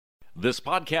This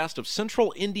podcast of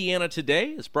Central Indiana Today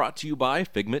is brought to you by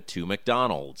Figment 2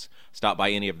 McDonald's. Stop by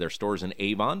any of their stores in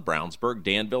Avon, Brownsburg,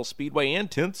 Danville, Speedway,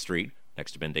 and 10th Street,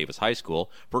 next to Ben Davis High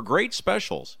School, for great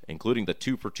specials, including the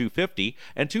 2 for $2.50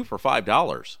 and 2 for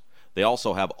 $5. They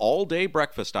also have all-day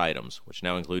breakfast items, which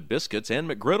now include biscuits and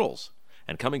McGriddles.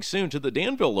 And coming soon to the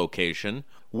Danville location,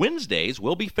 Wednesdays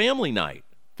will be family night.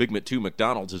 Figment 2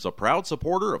 McDonald's is a proud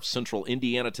supporter of Central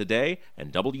Indiana Today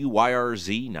and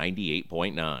WYRZ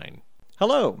 98.9.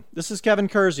 Hello, this is Kevin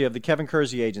Kersey of the Kevin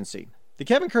Kersey Agency. The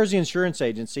Kevin Kersey Insurance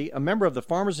Agency, a member of the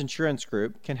Farmers Insurance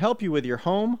Group, can help you with your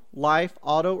home, life,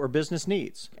 auto, or business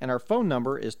needs. And our phone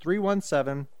number is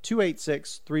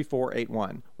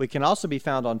 317-286-3481. We can also be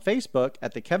found on Facebook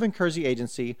at the Kevin Kersey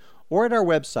Agency or at our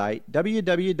website,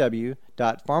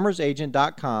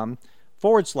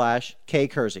 www.farmersagent.com/K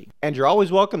Kersey. And you're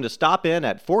always welcome to stop in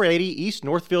at 480 East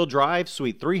Northfield Drive,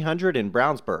 Suite 300 in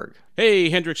Brownsburg. Hey,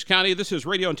 Hendricks County, this is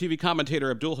radio and TV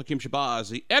commentator Abdul Hakim Shabazz,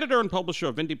 the editor and publisher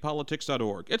of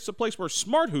IndyPolitics.org. It's the place where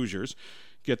smart Hoosiers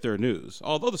get their news.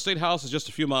 Although the State House is just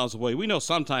a few miles away, we know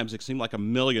sometimes it can seem like a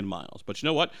million miles. But you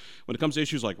know what? When it comes to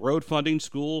issues like road funding,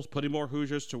 schools, putting more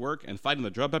Hoosiers to work, and fighting the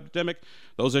drug epidemic,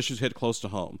 those issues hit close to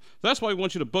home. That's why we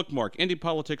want you to bookmark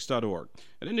IndyPolitics.org.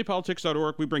 At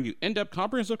IndyPolitics.org, we bring you in-depth,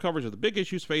 comprehensive coverage of the big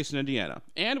issues facing Indiana.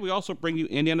 And we also bring you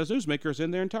Indiana's newsmakers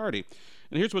in their entirety.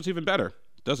 And here's what's even better.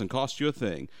 It doesn't cost you a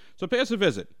thing. So pay us a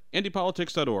visit,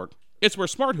 IndyPolitics.org. It's where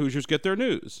smart Hoosiers get their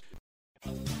news.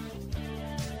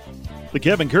 The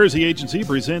Kevin Kersey Agency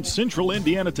presents Central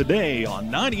Indiana Today on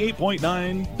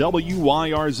 98.9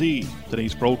 WYRZ.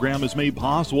 Today's program is made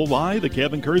possible by the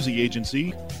Kevin Kersey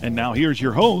Agency. And now here's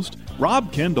your host,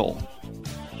 Rob Kendall.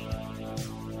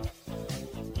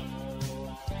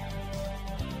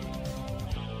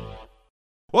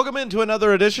 Welcome into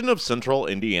another edition of Central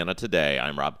Indiana Today.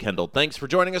 I'm Rob Kendall. Thanks for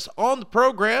joining us on the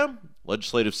program.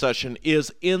 Legislative session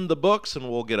is in the books, and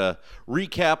we'll get a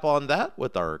recap on that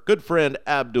with our good friend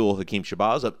Abdul Hakim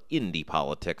Shabazz of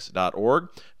IndyPolitics.org.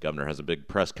 Governor has a big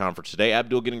press conference today.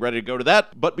 Abdul getting ready to go to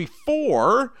that. But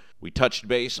before we touched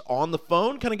base on the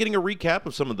phone, kind of getting a recap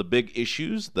of some of the big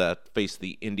issues that face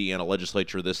the Indiana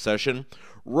legislature this session.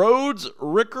 Roads,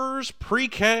 Rickers,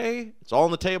 pre-K, it's all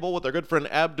on the table with our good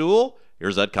friend Abdul.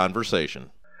 Here's that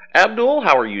conversation. Abdul,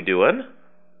 how are you doing?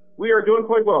 We are doing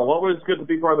quite well. Always good to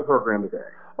be part of the program today.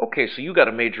 Okay, so you got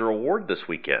a major award this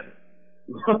weekend.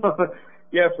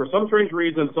 Yes, for some strange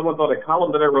reason, someone thought a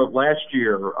column that I wrote last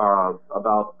year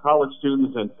about college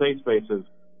students and safe spaces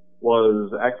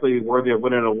was actually worthy of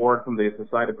winning an award from the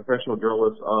Society of Professional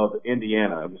Journalists of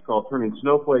Indiana. It was called Turning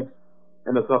Snowflakes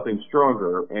into Something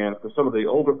Stronger. And for some of the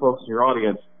older folks in your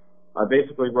audience, I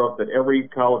basically wrote that every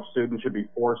college student should be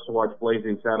forced to watch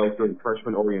Blazing Saddles during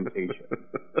freshman orientation.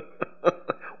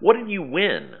 What did you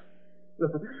win?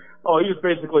 Oh, you just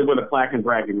basically win a plaque and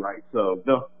bragging rights. So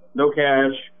no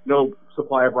cash, no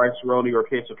supply of rice-a-roni or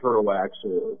case of turtle wax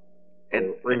or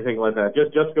anything like that.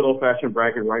 Just good old-fashioned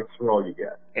bragging rights for all you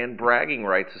get. And bragging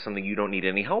rights is something you don't need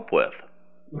any help with.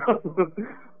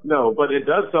 No, but it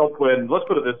does help when, let's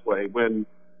put it this way, when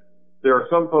there are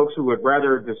some folks who would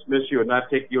rather dismiss you and not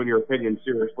take you and your opinion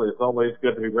seriously. It's always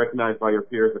good to be recognized by your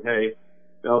peers that, hey,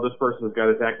 this person's got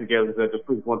his act together. That just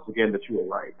proves once again that you were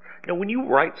right. Now, when you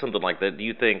write something like that, do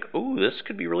you think, ooh, this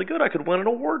could be really good. I could win an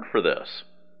award for this?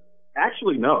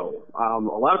 Actually, no. A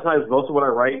lot of times, most of what I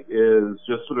write is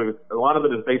just sort of, a lot of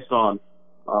it is based on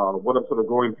what I'm sort of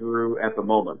going through at the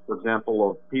moment. For example,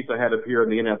 a piece I had up here in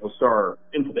the Indianapolis Star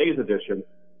in today's edition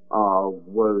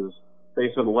was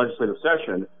based on the legislative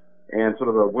session and sort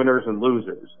of the winners and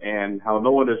losers, and how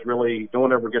no one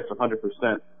ever gets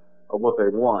 100% of what they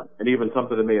want. And even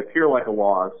something that may appear like a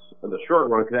loss in the short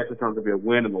run can actually turn out to be a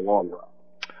win in the long run.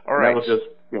 All right. And that was just,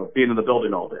 being in the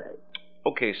building all day.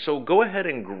 Okay, so go ahead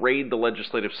and grade the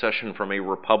legislative session from a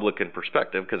Republican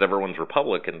perspective, because everyone's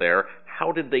Republican there.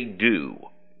 How did they do?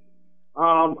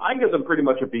 I give them pretty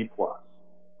much a B+.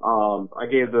 I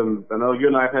gave them, I know you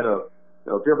and I have had a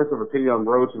difference of opinion on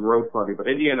roads and road funding, but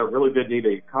Indiana really did need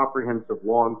a comprehensive,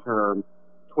 long-term,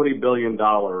 $20 billion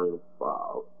road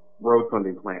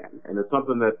funding plan. And it's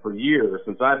something that for years,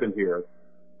 since I've been here,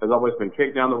 has always been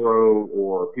kicked down the road,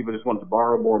 or people just want to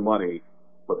borrow more money.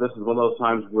 But this is one of those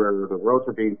times where the roads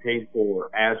are being paid for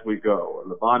as we go,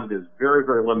 and the bond is very,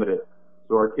 very limited.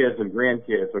 So our kids and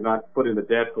grandkids are not put in the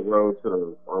debt for roads that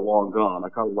are long gone. I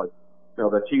call it like,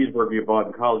 that cheeseburger you bought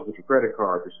in college with your credit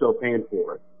card, you're still paying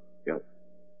for it.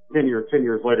 10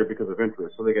 years later because of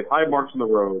interest. So they get high marks on the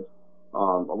roads. A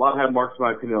lot of high marks, in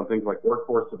my opinion, on things like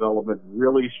workforce development,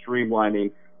 really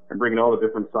streamlining and bringing all the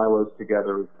different silos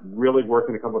together, really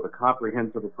working to come up with a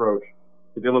comprehensive approach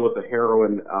to dealing with the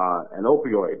heroin and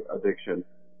opioid addiction.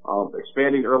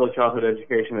 expanding early childhood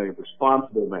education in a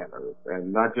responsible manner,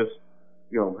 and not just,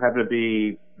 having to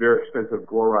be very expensive,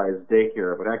 glorified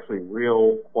daycare, but actually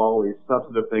real quality,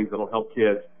 substantive things that'll help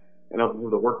kids and help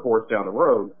move the workforce down the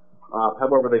road.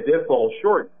 However, they did fall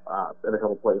short in a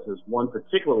couple places. One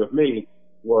particular with me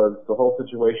was the whole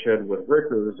situation with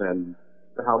Rickers and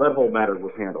how that whole matter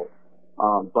was handled.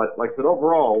 But like I said,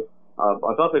 overall,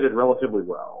 I thought they did relatively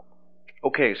well.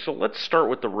 Okay, so let's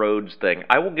start with the roads thing.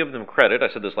 I will give them credit.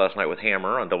 I said this last night with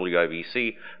Hammer on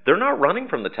WIBC. They're not running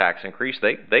from the tax increase.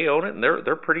 They own it, and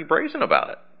they're pretty brazen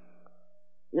about it.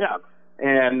 Yeah,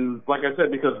 and like I said,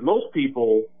 because most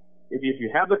people, if you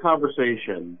have the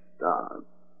conversation,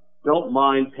 don't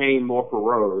mind paying more for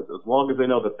roads as long as they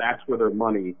know that that's where their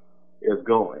money is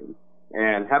going.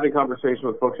 And having conversation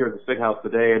with folks here at the State House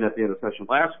today and at the end of the session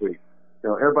last week,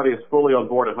 everybody is fully on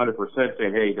board 100%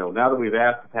 saying, hey, now that we've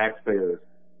asked the taxpayers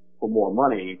for more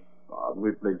money,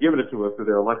 they've given it to us through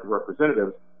their elected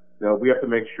representatives, we have to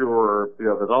make sure,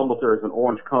 that almost there is an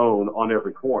orange cone on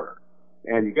every corner.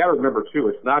 And you got to remember, too,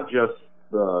 it's not just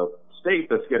the state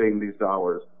that's getting these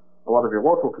dollars. A lot of your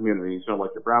local communities,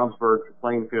 like your Brownsburg, your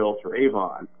Plainfield, your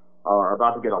Avon, are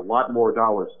about to get a lot more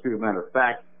dollars, too. Matter of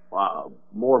fact,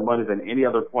 more money than any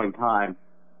other point in time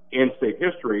in state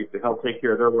history to help take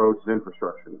care of their roads and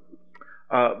infrastructure.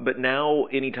 But now,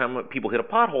 anytime people hit a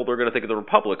pothole, they're going to think of the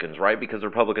Republicans, right? Because the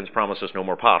Republicans promised us no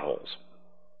more potholes.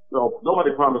 Well,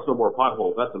 nobody promised no more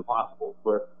potholes. That's impossible.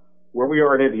 But where we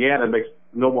are in Indiana makes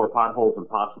no more potholes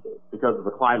impossible because of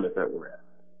the climate that we're in.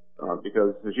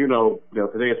 Because, as you know,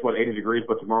 today it's 80 degrees,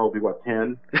 but tomorrow will be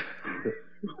 10?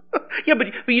 Yeah, but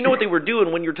you know what they were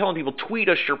doing when you're telling people, tweet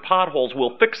us your potholes,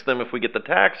 we'll fix them if we get the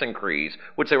tax increase,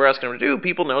 which they were asking them to do.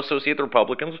 People now associate the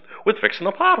Republicans with fixing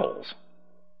the potholes.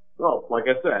 Well, like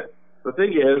I said, the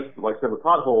thing is, like I said, with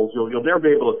potholes, you'll never be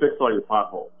able to fix all your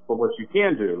potholes. But what you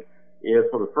can do is,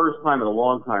 for the first time in a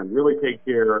long time, really take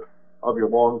care of your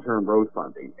long-term road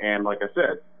funding. And like I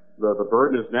said, the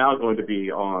burden is now going to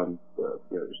be on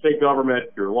your state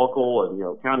government, your local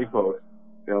and county folks.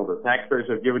 The taxpayers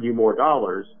have given you more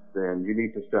dollars, then you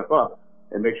need to step up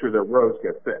and make sure that roads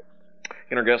get fixed.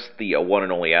 And our guest, the one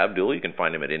and only Abdul, you can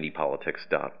find him at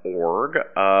indypolitics.org.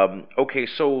 Okay,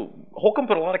 so Holcomb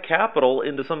put a lot of capital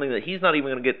into something that he's not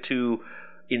even going to get to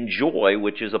enjoy,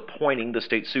 which is appointing the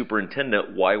state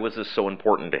superintendent. Why was this so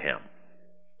important to him?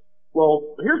 Well,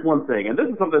 here's one thing, and this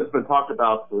is something that's been talked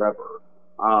about forever,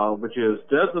 which is,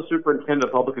 does the superintendent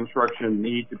of public instruction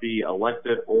need to be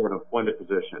elected or an appointed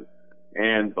position?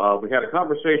 And we had a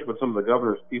conversation with some of the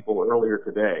governor's people earlier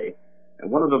today, and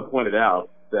one of them pointed out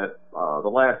that the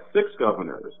last 6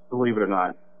 governors, believe it or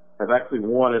not, have actually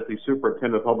wanted the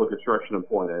superintendent of public instruction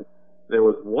appointed. There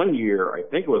was one year, I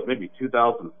think it was maybe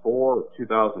 2004 or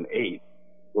 2008,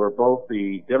 where both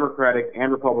the Democratic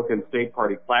and Republican state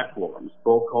party platforms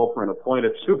both called for an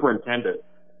appointed superintendent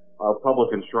of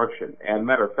public instruction. And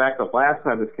matter of fact, the last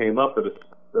time this came up, it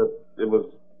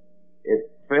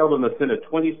failed in the Senate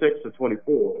 26 to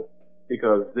 24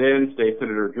 because then State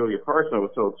Senator Julia Carson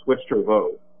was told switched her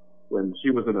vote when she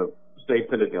was in a state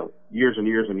Senate years and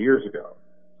years and years ago.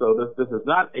 So this is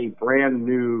not a brand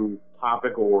new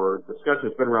topic or discussion.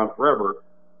 It's been around forever.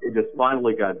 It just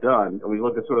finally got done. And we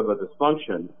look at sort of the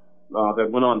dysfunction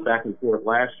that went on back and forth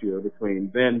last year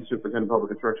between then Superintendent of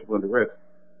Public Instruction Glenda Ritz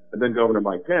and then Governor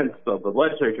Mike Pence. So the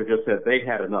legislature just said they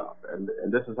had enough, and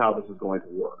this is how this is going to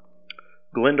work.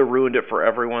 Glenda ruined it for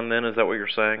everyone then? Is that what you're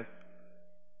saying?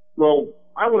 Well,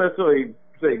 I wouldn't necessarily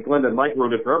say Glenda and Mike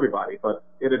ruined it for everybody, but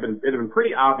it had been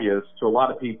pretty obvious to a lot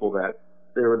of people that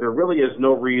there really is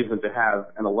no reason to have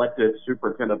an elected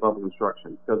superintendent of public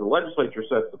instruction because the legislature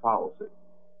sets the policy.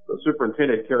 The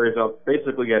superintendent carries out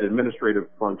basically an administrative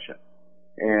function.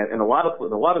 And in a lot of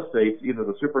states, either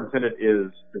the superintendent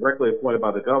is directly appointed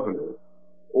by the governor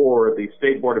or the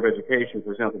State Board of Education.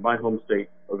 For example, my home state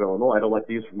of Illinois, I don't like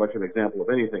to use for much of an example of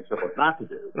anything except what not to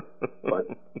do. But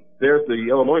there's the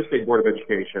Illinois State Board of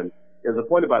Education is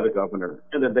appointed by the governor,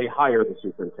 and then they hire the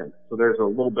superintendent. So there's a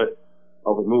little bit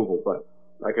of removal. But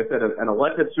like I said, an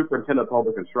elected superintendent of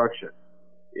public instruction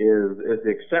is the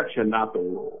exception, not the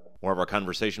rule. More of our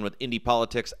conversation with Indy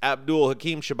Politics' Abdul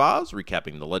Hakim Shabazz,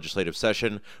 recapping the legislative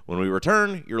session. When we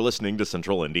return, you're listening to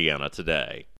Central Indiana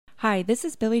Today. Hi, this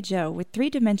is Billy Joe with 3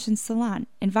 Dimensions Salon,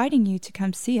 inviting you to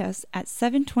come see us at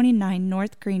 729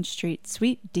 North Green Street,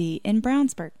 Suite D in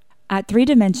Brownsburg. At 3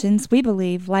 Dimensions, we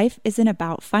believe life isn't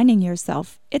about finding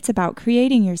yourself, it's about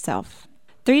creating yourself.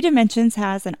 3 Dimensions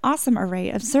has an awesome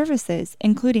array of services,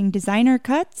 including designer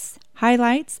cuts,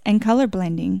 highlights, and color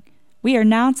blending. We are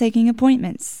now taking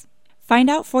appointments. Find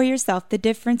out for yourself the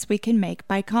difference we can make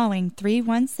by calling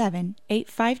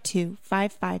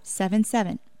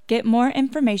 317-852-5577. Get more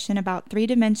information about 3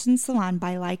 Dimensions Salon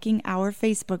by liking our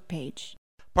Facebook page.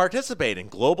 Participate in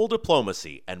global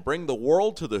diplomacy and bring the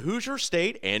world to the Hoosier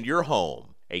State and your home.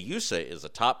 AUSA is a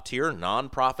top-tier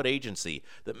nonprofit agency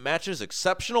that matches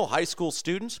exceptional high school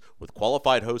students with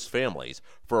qualified host families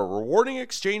for a rewarding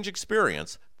exchange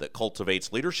experience that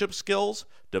cultivates leadership skills,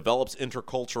 develops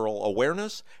intercultural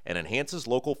awareness, and enhances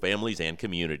local families and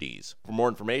communities. For more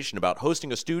information about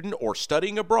hosting a student or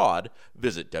studying abroad,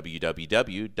 visit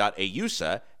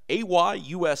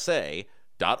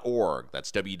www.ayusa.org.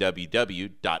 That's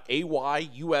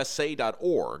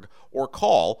www.ayusa.org, or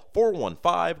call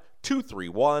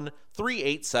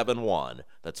 415-231-3871.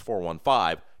 That's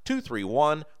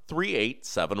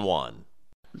 415-231-3871.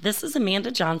 This is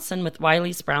Amanda Johnson with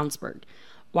Wiley's Brownsburg.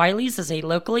 Wiley's is a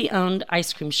locally owned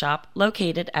ice cream shop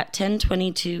located at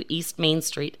 1022 East Main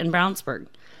Street in Brownsburg.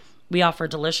 We offer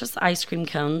delicious ice cream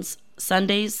cones,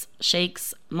 sundaes,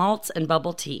 shakes, malts, and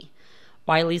bubble tea.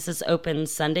 Wiley's is open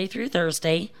Sunday through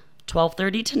Thursday,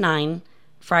 12:30 to 9,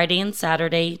 Friday and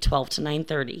Saturday, 12 to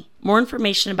 9:30. More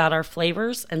information about our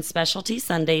flavors and specialty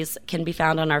sundaes can be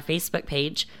found on our Facebook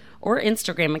page or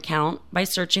Instagram account by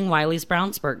searching Wiley's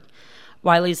Brownsburg.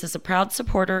 Wiley's is a proud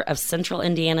supporter of Central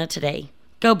Indiana Today.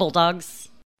 Go Bulldogs!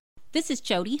 This is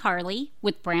Jody Harley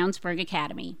with Brownsburg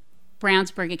Academy.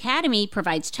 Brownsburg Academy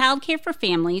provides childcare for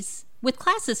families with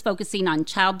classes focusing on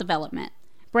child development.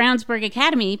 Brownsburg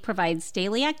Academy provides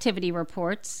daily activity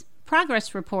reports,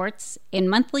 progress reports, and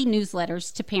monthly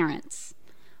newsletters to parents.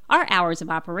 Our hours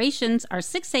of operations are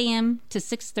 6 a.m. to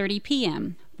 6:30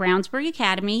 p.m. Brownsburg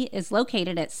Academy is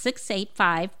located at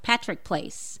 685 Patrick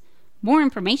Place. More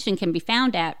information can be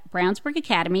found at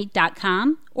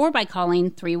brownsburgacademy.com or by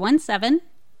calling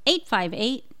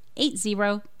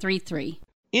 317-858-8033.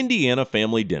 Indiana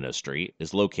Family Dentistry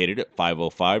is located at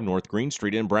 505 North Green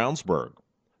Street in Brownsburg.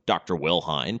 Dr. Will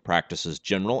Hine practices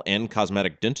general and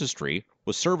cosmetic dentistry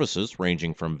with services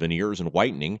ranging from veneers and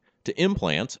whitening to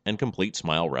implants and complete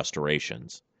smile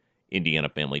restorations. Indiana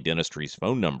Family Dentistry's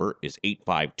phone number is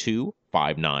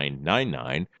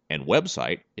 852-5999 and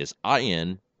website is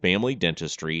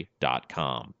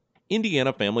infamilydentistry.com.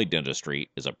 Indiana Family Dentistry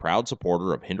is a proud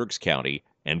supporter of Hendricks County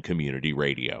and community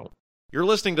radio. You're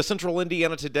listening to Central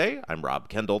Indiana Today. I'm Rob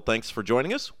Kendall. Thanks for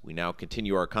joining us. We now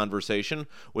continue our conversation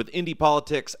with Indy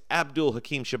Politics' Abdul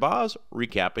Hakim Shabazz,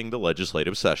 recapping the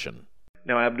legislative session.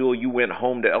 Now, Abdul, you went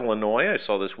home to Illinois, I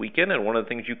saw this weekend, and one of the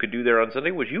things you could do there on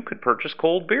Sunday was you could purchase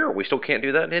cold beer. We still can't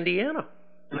do that in Indiana.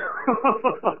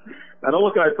 Now, don't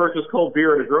look, I purchased cold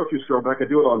beer at a grocery store, but I could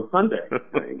do it on Sunday.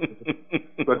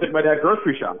 So I took my dad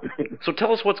grocery shopping. So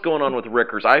tell us what's going on with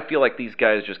Rickers. I feel like these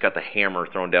guys just got the hammer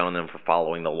thrown down on them for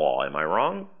following the law. Am I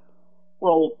wrong?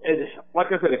 Well, like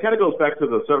I said, it kind of goes back to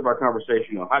the start of our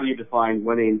conversation. How do you define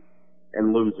winning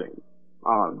and losing?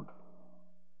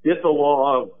 Did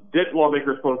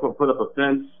lawmakers, quote unquote, put up a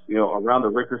fence, around the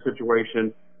Rickers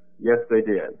situation? Yes, they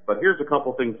did. But here's a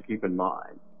couple things to keep in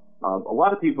mind. A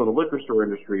lot of people in the liquor store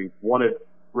industry wanted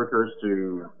Rickers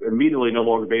to immediately no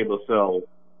longer be able to sell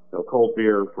cold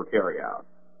beer for carryout.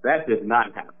 That did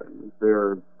not happen.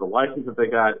 The license that they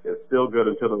got is still good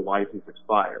until the license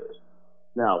expires.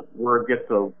 Now, where it gets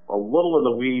a little in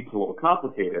the weeds, a little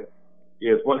complicated,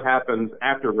 is what happens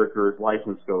after Rickers'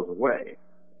 license goes away.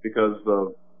 Because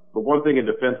the one thing in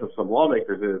defense of some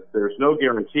lawmakers is there's no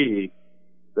guarantee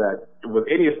that with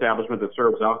any establishment that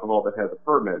serves alcohol that has a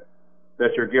permit,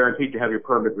 that you're guaranteed to have your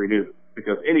permit renewed,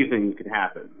 because anything can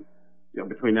happen,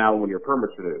 between now and when your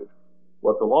permit's renewed.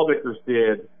 What the lawmakers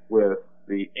did with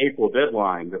the April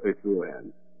deadline that they threw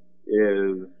in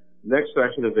is next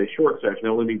session is a short session.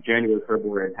 They'll only meet January,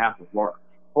 February, and half of March.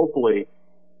 Hopefully,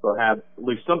 they'll have at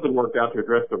least something worked out to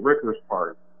address the Rickers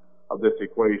part of this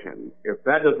equation. If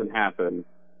that doesn't happen,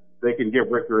 they can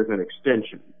give Rickers an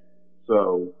extension.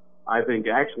 So I think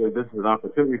actually this is an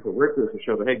opportunity for Rickers to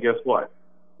show that, hey, guess what?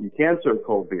 You can serve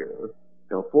cold beer,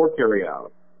 for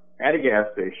carryout at a gas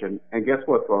station, and guess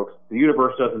what, folks? The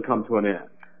universe doesn't come to an end.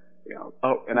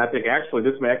 And I think actually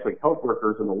this may actually help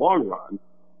Rickers in the long run,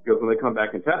 because when they come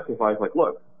back and testify, it's like,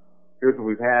 look, here's what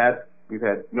we've had. We've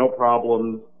had no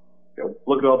problems.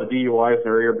 Look at all the DUIs in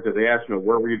our area because they asked,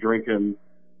 where were you drinking?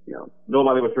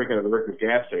 Nobody was drinking at the Rickers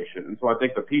gas station. And so I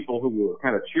think the people who were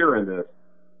kind of cheering this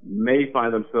may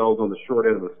find themselves on the short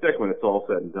end of the stick when it's all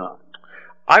said and done.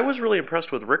 I was really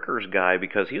impressed with Rickers' guy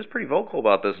because he was pretty vocal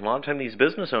about this. A lot of times these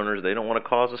business owners, they don't want to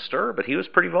cause a stir, but he was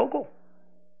pretty vocal.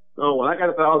 So when I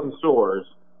got 1,000 stores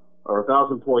or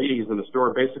 1,000 employees in the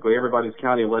store, basically everybody's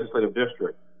county and legislative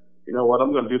district, you know what,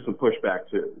 I'm going to do some pushback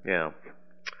too. Yeah.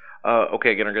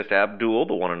 Okay, again, our guest Abdul,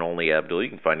 the one and only Abdul. You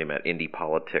can find him at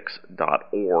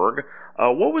indypolitics.org.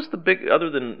 What was the big, other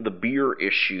than the beer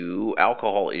issue,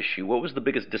 alcohol issue, what was the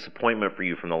biggest disappointment for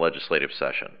you from the legislative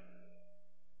session?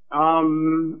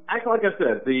 Actually, like I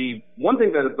said, the one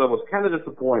thing that was kind of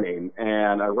disappointing,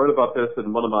 and I wrote about this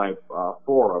in one of my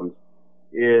forums,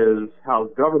 is how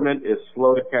government is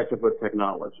slow to catch up with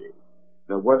technology.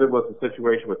 Now, whether it was the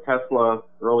situation with Tesla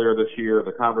earlier this year,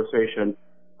 the conversation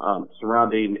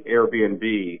surrounding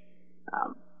Airbnb,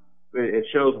 it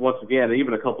shows once again,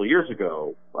 even a couple of years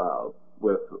ago,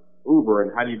 with Uber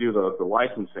and how do you do the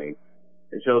licensing,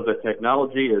 it shows that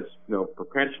technology is,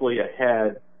 perpetually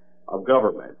ahead of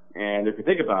government. And if you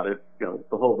think about it,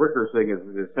 the whole Rickers thing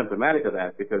is symptomatic of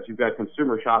that, because you've got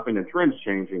consumer shopping and trends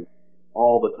changing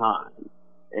all the time.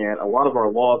 And a lot of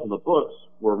our laws in the books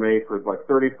were made for like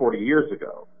 30, 40 years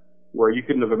ago, where you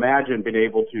couldn't have imagined being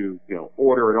able to,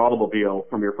 order an automobile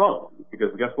from your phone. Because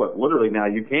guess what? Literally now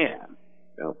you can.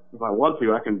 If I want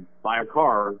to, I can buy a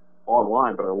car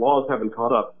online, but our laws haven't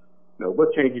caught up,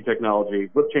 with changing technology,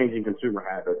 with changing consumer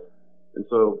habits. And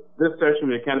so this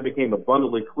session, it kind of became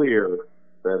abundantly clear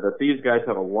that these guys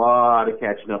have a lot of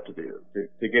catching up to do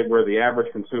to get where the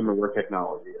average consumer, where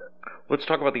technology is. Let's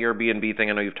talk about the Airbnb thing.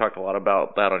 I know you've talked a lot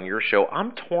about that on your show.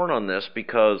 I'm torn on this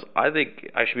because I think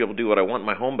I should be able to do what I want in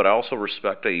my home, but I also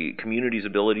respect a community's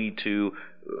ability to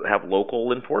have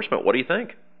local enforcement. What do you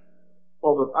think?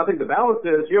 Well, I think the balance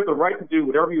is you have the right to do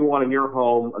whatever you want in your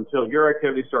home until your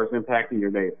activity starts impacting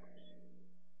your neighbors.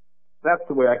 That's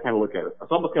the way I kind of look at it.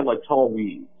 It's almost kind of like tall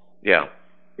weeds. Yeah.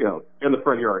 In the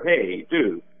front yard. Hey,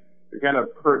 dude, you're kind of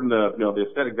hurting the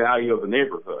aesthetic value of the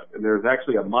neighborhood, and there's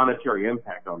actually a monetary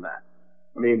impact on that.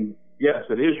 I mean, yes,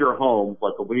 it is your home,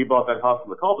 like when you bought that house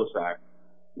in the cul-de-sac,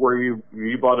 where you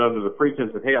bought it under the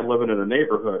pretense that, hey, I'm living in a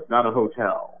neighborhood, not a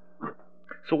hotel.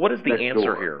 So what is the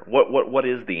answer here? What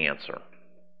is the answer?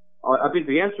 I think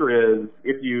the answer is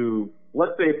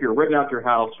let's say if you're renting out your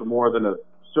house for more than a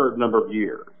certain number of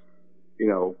years,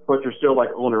 but you're still like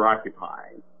owner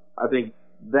occupying. I think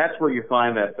that's where you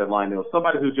find that line.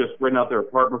 Somebody who's just renting out their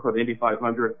apartment for the Indy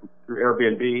 500 through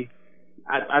Airbnb,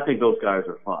 I think those guys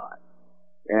are fine.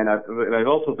 And I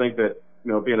also think that,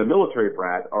 being a military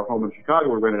brat, our home in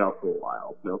Chicago, we rented out for a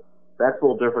while. That's a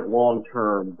little different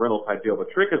long-term rental type deal. The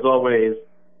trick is always,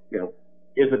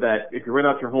 is it that if you rent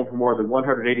out your home for more than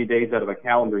 180 days out of a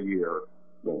calendar year,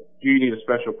 do you need a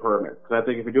special permit? Because I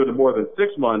think if you're doing it more than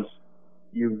 6 months,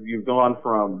 you've gone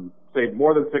from, say,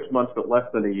 more than 6 months but less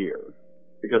than a year.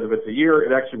 Because if it's a year,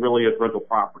 it actually really is rental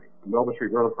property. Melbourne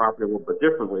Street rental property a little bit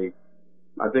differently.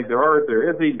 I think there is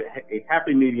a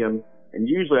happy medium, and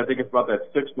usually I think it's about that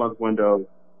 6 month window.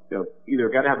 Either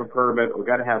got to have a permit or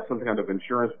got to have some kind of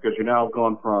insurance, because you're now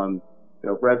gone from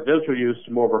residential use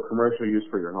to more of a commercial use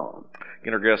for your home.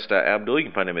 Our guest, Abdul, you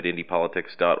can find him at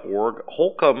indypolitics.org.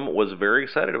 Holcomb was very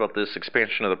excited about this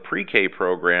expansion of the pre-K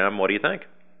program. What do you think?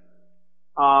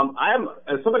 I am,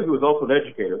 as somebody who is also an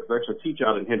educator, because I actually teach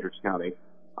out in Hendricks County,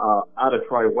 out of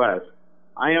Tri-West,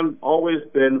 I am always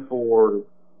been for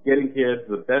getting kids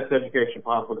the best education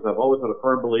possible, because I've always been a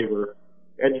firm believer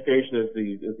education is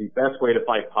the best way to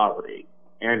fight poverty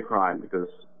and crime, because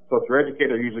folks who are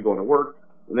educated are usually going to work,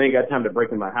 and they ain't got time to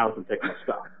break in my house and take my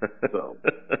stuff. So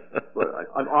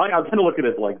I tend to look at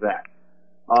it like that.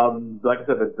 Like I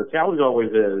said, the challenge always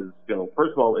is,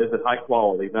 first of all, is it high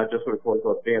quality, not just sort of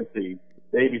quote-unquote fancy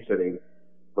babysitting,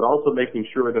 but also making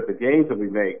sure that the gains that we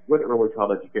make with early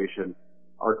child education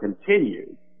are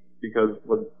continued. Because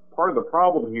part of the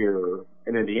problem here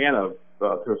in Indiana, to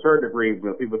a certain degree,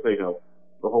 people say,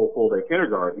 the whole full-day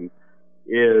kindergarten,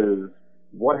 is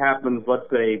what happens, let's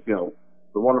say,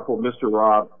 the wonderful Mr.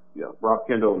 Rob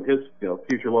Kendall and his,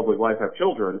 future lovely wife have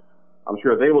children. I'm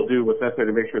sure they will do what's necessary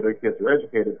to make sure their kids are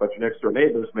educated, but your next door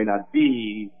neighbors may not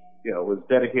be, as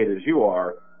dedicated as you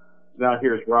are. Now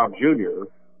here's Rob Jr.,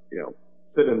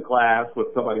 sitting in class with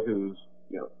somebody who's,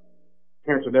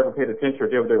 parents have never paid attention or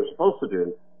did what they were supposed to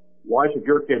do. Why should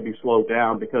your kid be slowed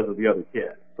down because of the other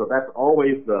kid? So that's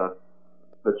always the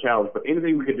challenge. But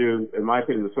anything we could do, in my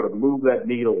opinion, to sort of move that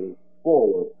needle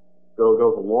forward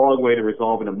goes a long way to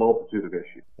resolving a multitude of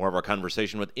issues. More of our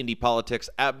conversation with Indy Politics'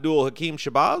 Abdul Hakim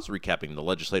Shabazz, recapping the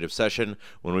legislative session.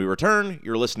 When we return,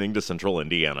 you're listening to Central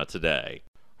Indiana Today.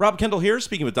 Rob Kendall here,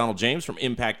 speaking with Donald James from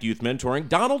Impact Youth Mentoring.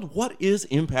 Donald, what is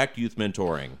Impact Youth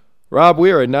Mentoring? Rob,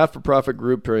 we are a not-for-profit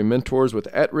group pairing mentors with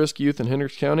at-risk youth in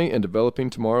Hendricks County and developing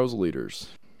tomorrow's leaders.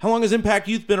 How long has Impact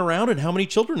Youth been around, and how many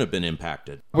children have been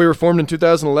impacted? We were formed in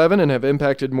 2011 and have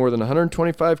impacted more than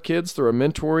 125 kids through our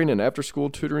mentoring and after-school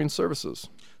tutoring services.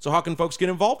 So how can folks get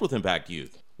involved with Impact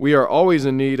Youth? We are always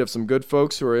in need of some good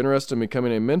folks who are interested in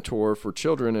becoming a mentor for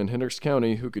children in Hendricks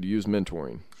County who could use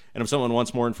mentoring. And if someone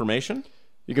wants more information?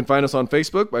 You can find us on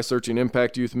Facebook by searching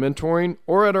Impact Youth Mentoring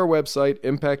or at our website,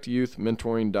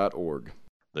 impactyouthmentoring.org.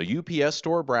 The UPS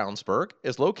Store Brownsburg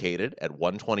is located at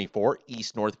 124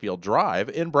 East Northfield Drive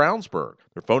in Brownsburg.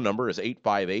 Their phone number is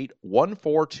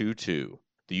 858-1422.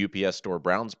 The UPS Store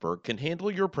Brownsburg can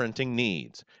handle your printing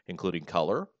needs, including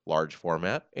color, large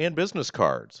format, and business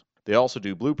cards. They also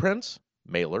do blueprints,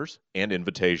 mailers, and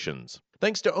invitations.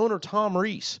 Thanks to owner Tom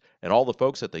Reese and all the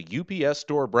folks at the UPS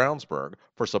Store Brownsburg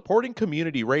for supporting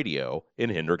community radio in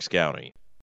Hendricks County.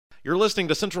 You're listening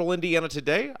to Central Indiana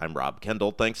Today. I'm Rob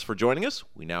Kendall. Thanks for joining us.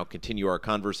 We now continue our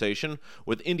conversation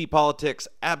with Indy Politics'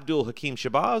 Abdul Hakim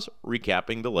Shabazz,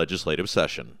 recapping the legislative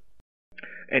session.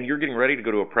 And you're getting ready to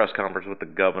go to a press conference with the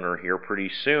governor here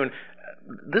pretty soon.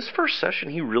 This first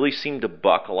session, he really seemed to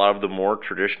buck a lot of the more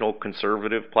traditional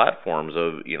conservative platforms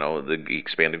of, the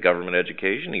expanded government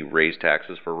education. He raised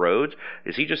taxes for roads.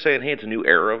 Is he just saying, hey, it's a new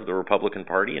era of the Republican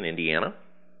Party in Indiana?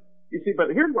 You see,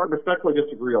 but here's where I respectfully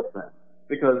disagree on that.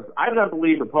 Because I do not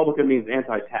believe Republican means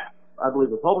anti-tax. I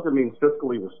believe Republican means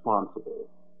fiscally responsible.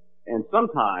 And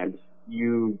sometimes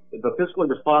the fiscally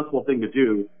responsible thing to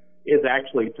do is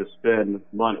actually to spend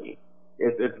money.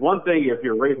 It's one thing if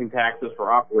you're raising taxes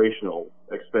for operational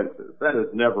expenses. That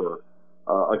is never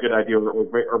a good idea.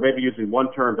 Or maybe using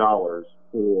one-term dollars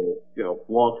for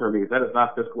long-term needs. That is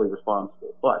not fiscally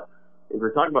responsible. But if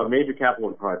you're talking about major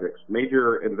capital projects,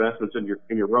 major investments in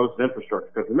your roads and infrastructure,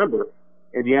 because remember,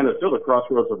 Indiana is still the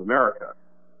crossroads of America,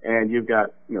 and you've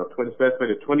got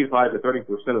estimated 25 to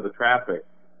 30% of the traffic,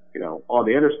 on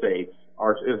the interstates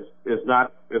is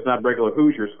not regular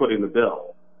Hoosiers footing the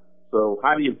bill. So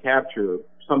how do you capture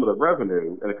some of the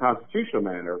revenue in a constitutional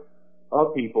manner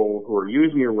of people who are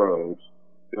using your roads,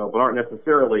 but aren't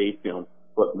necessarily footing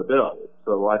the bill?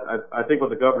 So I think what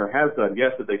the governor has done,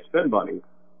 yes, that they spend money,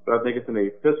 but I think it's in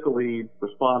a fiscally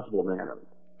responsible manner.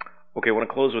 Okay, I want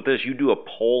to close with this. You do a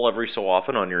poll every so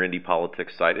often on your Indy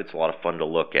Politics site. It's a lot of fun to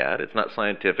look at. It's not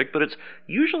scientific, but it's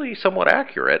usually somewhat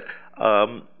accurate.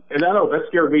 And I know, that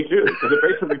scared me too, because it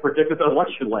basically predicted the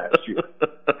election last year.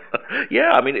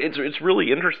 Yeah, I mean, it's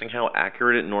really interesting how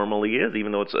accurate it normally is,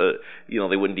 even though it's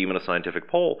they wouldn't deem it a scientific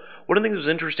poll. One of the things that's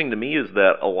interesting to me is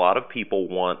that a lot of people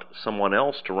want someone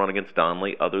else to run against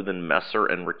Donnelly other than Messer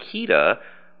and Rokita.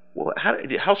 Well,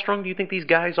 how strong do you think these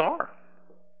guys are?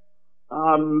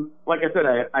 Like I said,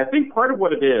 I think part of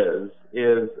what it is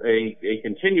a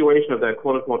continuation of that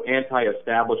quote-unquote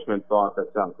anti-establishment thought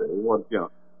that's out there. We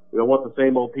don't want the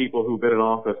same old people who've been in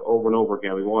office over and over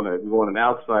again. We want an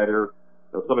outsider,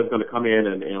 somebody's going to come in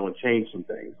and change some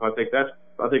things. So I think that's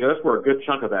where a good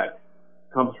chunk of that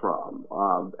comes from.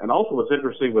 And also what's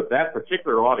interesting with that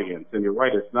particular audience, and you're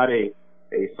right, it's not a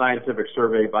scientific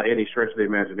survey by any stretch of the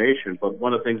imagination, but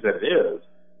one of the things that it is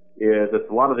it's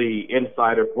a lot of the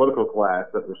insider political class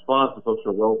that responds to folks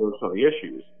who are well-versed on the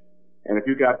issues. And if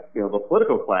you've got, the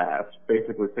political class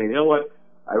basically saying, you know what,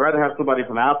 I'd rather have somebody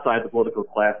from outside the political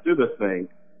class do this thing,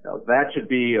 that should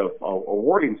be a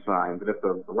warning sign that if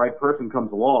the right person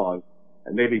comes along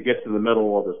and maybe gets in the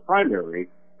middle of this primary,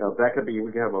 that could be,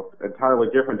 we could have an entirely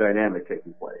different dynamic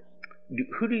taking place.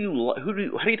 How do you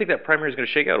think that primary is going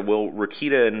to shake out? Will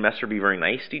Rokita and Messer be very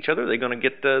nice to each other? They're going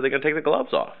to take the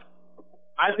gloves off.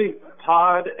 I think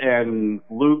Todd and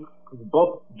Luke,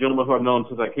 both gentlemen who I've known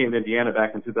since I came to Indiana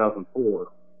back in 2004,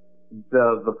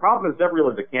 the problem is never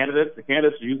really the candidates. The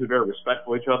candidates are usually very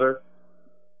respectful of each other.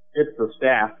 It's the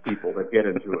staff people that get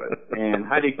into it. And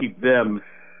how do you keep them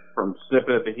from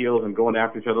snipping at the heels and going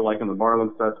after each other like in the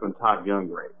Marlin Stutzman Todd Young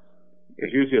race?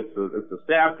 Because usually it's the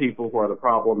staff people who are the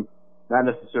problem, not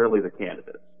necessarily the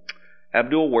candidates.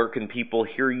 Abdul, where can people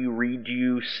hear you, read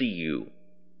you, see you?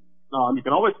 You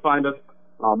can always find us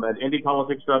at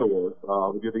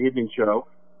indypolitics.org. We do the evening show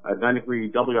at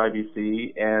 93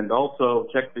 WIBC, and also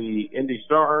check the Indy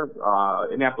Star,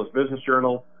 Indianapolis Business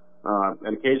Journal,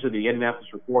 and occasionally the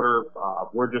Indianapolis Reporter.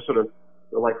 We're just sort of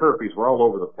like herpes. We're all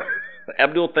over the place.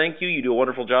 Abdul, thank you. You do a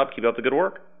wonderful job. Keep up the good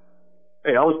work.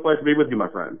 Hey, always a pleasure to be with you, my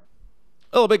friend.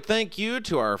 Well, a big thank you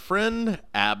to our friend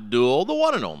Abdul, the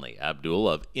one and only Abdul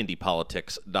of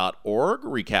indypolitics.org,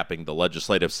 recapping the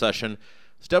legislative session.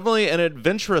 It's definitely an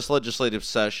adventurous legislative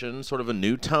session, sort of a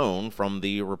new tone from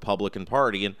the Republican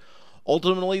Party. And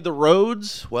ultimately, the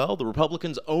roads, well, the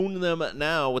Republicans own them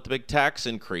now with the big tax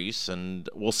increase, and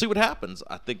we'll see what happens.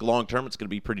 I think long-term it's going to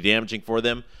be pretty damaging for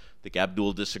them. I think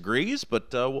Abdul disagrees,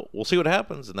 but we'll see what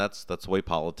happens, and that's the way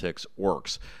politics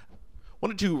works.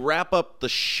 Wanted to wrap up the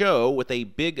show with a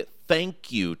big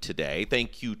thank you today.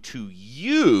 Thank you to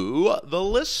you, the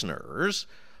listeners.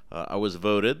 I was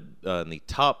voted in the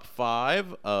top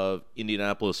 5 of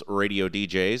Indianapolis radio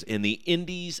DJs in the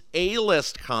Indies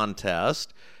A-List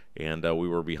contest. and we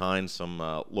were behind some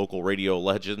local radio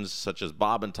legends such as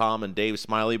Bob and Tom and Dave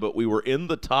Smiley, but we were in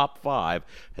the top 5,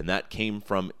 and that came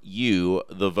from you,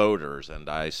 the voters, and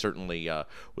I certainly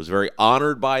was very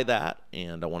honored by that,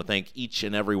 and I want to thank each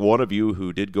and every one of you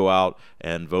who did go out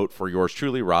and vote for yours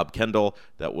truly, Rob Kendall.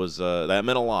 That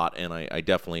meant a lot, and I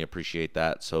definitely appreciate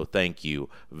that, so thank you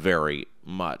very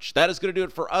much. That is going to do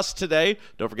it for us today.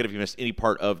 Don't forget, if you missed any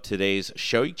part of today's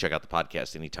show, you can check out the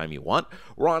podcast anytime you want.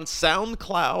 We're on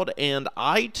SoundCloud and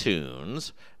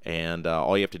iTunes, and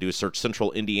all you have to do is search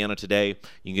Central Indiana Today.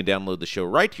 You can download the show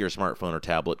right to your smartphone or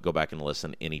tablet. Go back and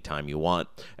listen anytime you want.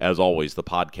 As always, the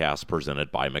podcast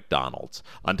presented by McDonald's.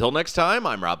 Until next time,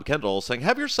 I'm Rob Kendall saying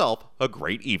have yourself a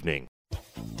great evening.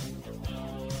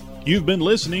 You've been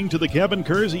listening to the Kevin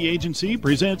Kersey Agency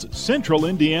presents Central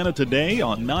Indiana Today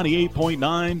on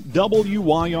 98.9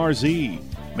 WYRZ.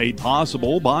 Made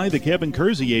possible by the Kevin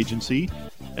Kersey Agency.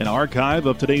 An archive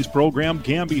of today's program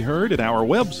can be heard at our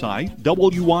website,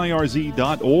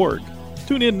 wyrz.org.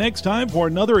 Tune in next time for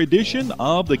another edition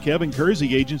of the Kevin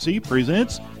Kersey Agency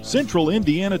presents Central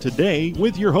Indiana Today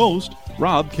with your host,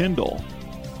 Rob Kendall.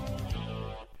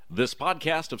 This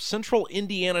podcast of Central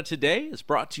Indiana Today is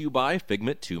brought to you by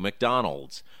Figment 2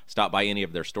 McDonald's. Stop by any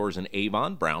of their stores in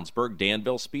Avon, Brownsburg,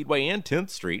 Danville, Speedway, and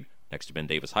 10th Street, next to Ben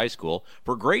Davis High School,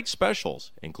 for great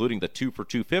specials, including the 2 for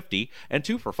 $2.50 and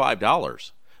 2 for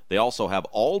 $5. They also have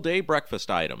all-day breakfast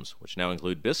items, which now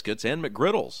include biscuits and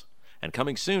McGriddles. And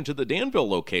coming soon to the Danville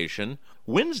location,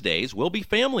 Wednesdays will be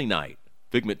family night.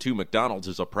 Figment 2 McDonald's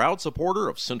is a proud supporter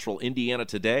of Central Indiana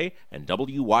Today and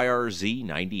WYRZ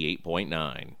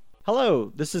 98.9.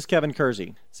 Hello, this is Kevin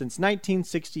Kersey. Since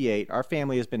 1968, our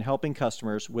family has been helping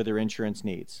customers with their insurance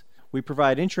needs. We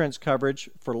provide insurance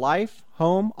coverage for life,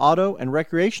 home, auto, and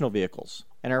recreational vehicles.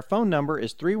 And our phone number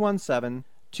is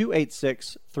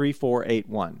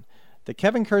 317-286-3481. The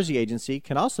Kevin Kersey Agency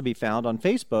can also be found on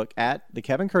Facebook at The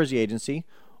Kevin Kersey Agency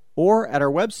or at our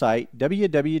website,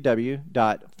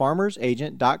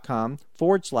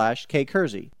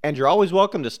 www.farmersagent.com/kkersey. And you're always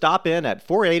welcome to stop in at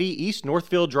 480 East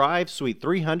Northfield Drive, Suite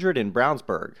 300 in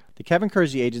Brownsburg. The Kevin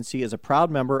Kersey Agency is a proud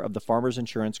member of the Farmers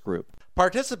Insurance Group.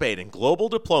 Participate in global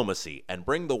diplomacy and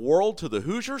bring the world to the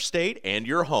Hoosier State and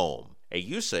your home.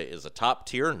 AUSA is a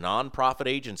top-tier nonprofit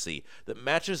agency that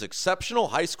matches exceptional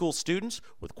high school students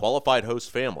with qualified host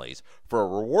families for a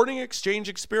rewarding exchange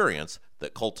experience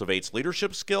that cultivates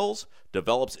leadership skills,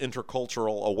 develops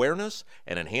intercultural awareness,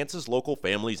 and enhances local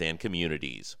families and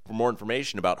communities. For more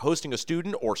information about hosting a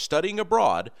student or studying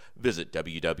abroad, visit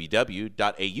www.ayusa.org.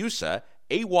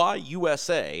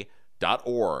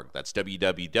 That's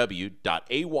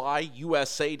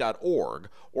www.ayusa.org,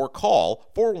 or call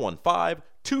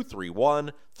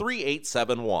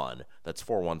 415-231-3871. That's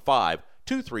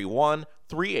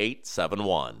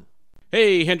 415-231-3871.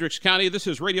 Hey, Hendricks County, this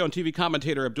is radio and TV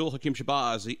commentator Abdul Hakim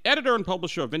Shabazz, the editor and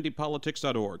publisher of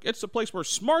IndyPolitics.org. It's the place where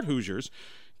smart Hoosiers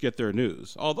get their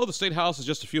news. Although the State House is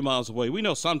just a few miles away, we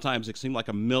know sometimes it seems like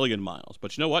a million miles.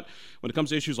 But you know what? When it comes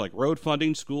to issues like road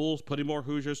funding, schools, putting more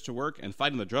Hoosiers to work, and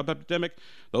fighting the drug epidemic,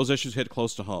 those issues hit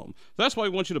close to home. That's why we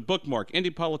want you to bookmark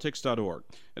IndyPolitics.org.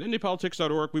 At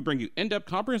IndyPolitics.org, we bring you in-depth,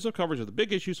 comprehensive coverage of the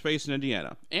big issues facing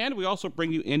Indiana. And we also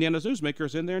bring you Indiana's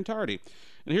newsmakers in their entirety.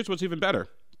 And here's what's even better.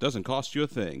 Doesn't cost you a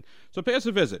thing. So pay us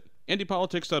a visit,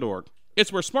 IndyPolitics.org.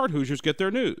 It's where smart Hoosiers get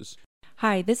their news.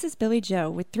 Hi, this is Billy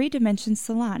Joe with 3 Dimensions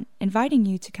Salon, inviting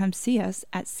you to come see us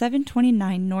at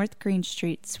 729 North Green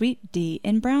Street, Suite D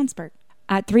in Brownsburg.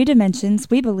 At 3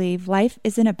 Dimensions, we believe life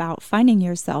isn't about finding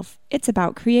yourself, it's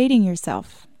about creating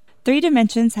yourself. 3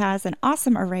 Dimensions has an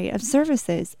awesome array of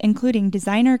services, including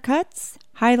designer cuts,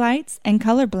 highlights, and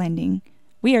color blending.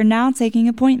 We are now taking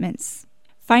appointments.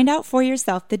 Find out for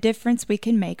yourself the difference we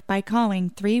can make by calling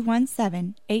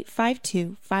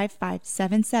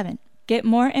 317-852-5577. Get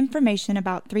more information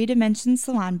about 3 Dimensions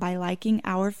Salon by liking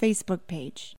our Facebook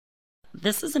page.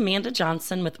 This is Amanda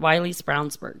Johnson with Wiley's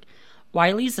Brownsburg.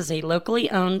 Wiley's is a locally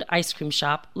owned ice cream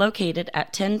shop located at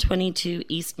 1022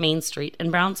 East Main Street in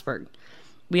Brownsburg.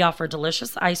 We offer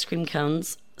delicious ice cream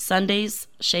cones, sundaes,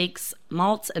 shakes,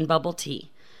 malts, and bubble tea.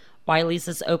 Wiley's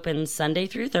is open Sunday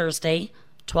through Thursday,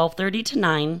 12:30 to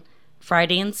 9,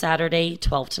 Friday and Saturday,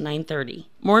 12 to 9:30.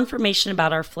 More information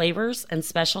about our flavors and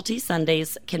specialty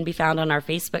sundaes can be found on our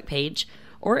Facebook page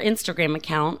or Instagram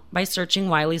account by searching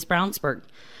Wiley's Brownsburg.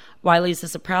 Wiley's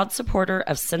is a proud supporter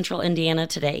of Central Indiana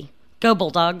Today. Go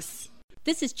Bulldogs!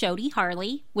 This is Jody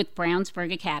Harley with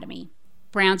Brownsburg Academy.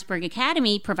 Brownsburg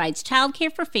Academy provides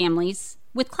childcare for families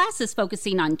with classes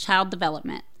focusing on child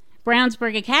development.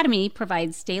 Brownsburg Academy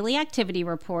provides daily activity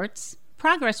reports,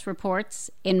 progress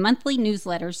reports, and monthly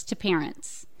newsletters to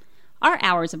parents. Our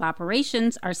hours of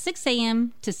operations are 6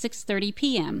 a.m. to 6:30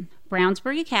 p.m.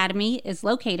 Brownsburg Academy is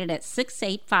located at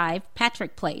 685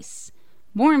 Patrick Place.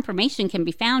 More information can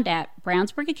be found at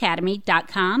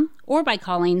brownsburgacademy.com or by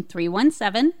calling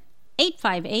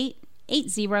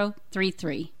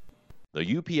 317-858-8033.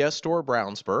 The UPS Store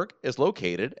Brownsburg is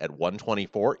located at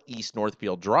 124 East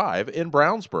Northfield Drive in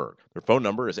Brownsburg. Their phone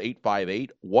number is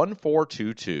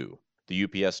 858-1422. The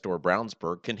UPS Store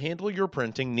Brownsburg can handle your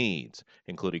printing needs,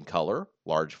 including color,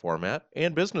 large format,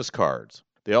 and business cards.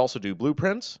 They also do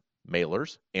blueprints,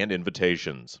 mailers, and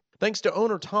invitations. Thanks to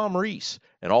owner Tom Reese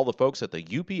and all the folks at the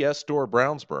UPS Store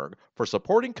Brownsburg for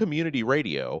supporting community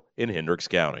radio in Hendricks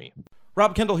County.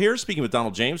 Rob Kendall here, speaking with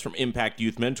Donald James from Impact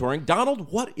Youth Mentoring.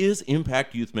 Donald, what is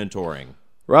Impact Youth Mentoring?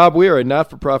 Rob, we are a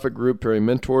not-for-profit group pairing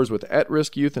mentors with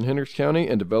at-risk youth in Hendricks County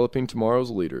and developing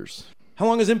tomorrow's leaders. How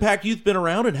long has Impact Youth been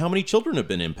around, and how many children have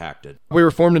been impacted? We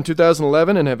were formed in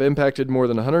 2011 and have impacted more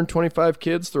than 125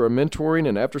 kids through our mentoring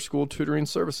and after-school tutoring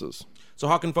services. So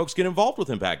how can folks get involved with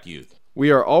Impact Youth?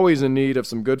 We are always in need of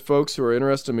some good folks who are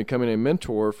interested in becoming a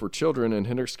mentor for children in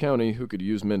Hendricks County who could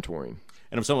use mentoring.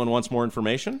 And if someone wants more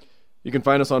information? You can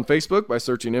find us on Facebook by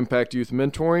searching Impact Youth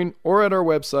Mentoring or at our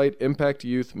website,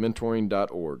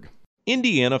 impactyouthmentoring.org.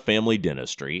 Indiana Family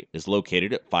Dentistry is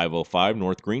located at 505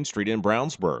 North Green Street in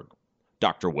Brownsburg.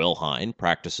 Dr. Will Hine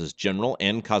practices general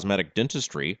and cosmetic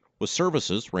dentistry with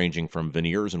services ranging from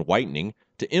veneers and whitening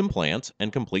to implants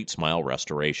and complete smile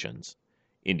restorations.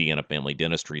 Indiana Family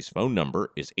Dentistry's phone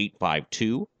number is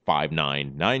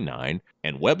 852-5999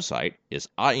 and website is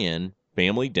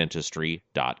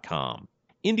infamilydentistry.com.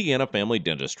 Indiana Family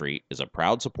Dentistry is a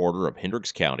proud supporter of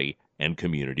Hendricks County and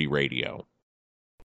community radio.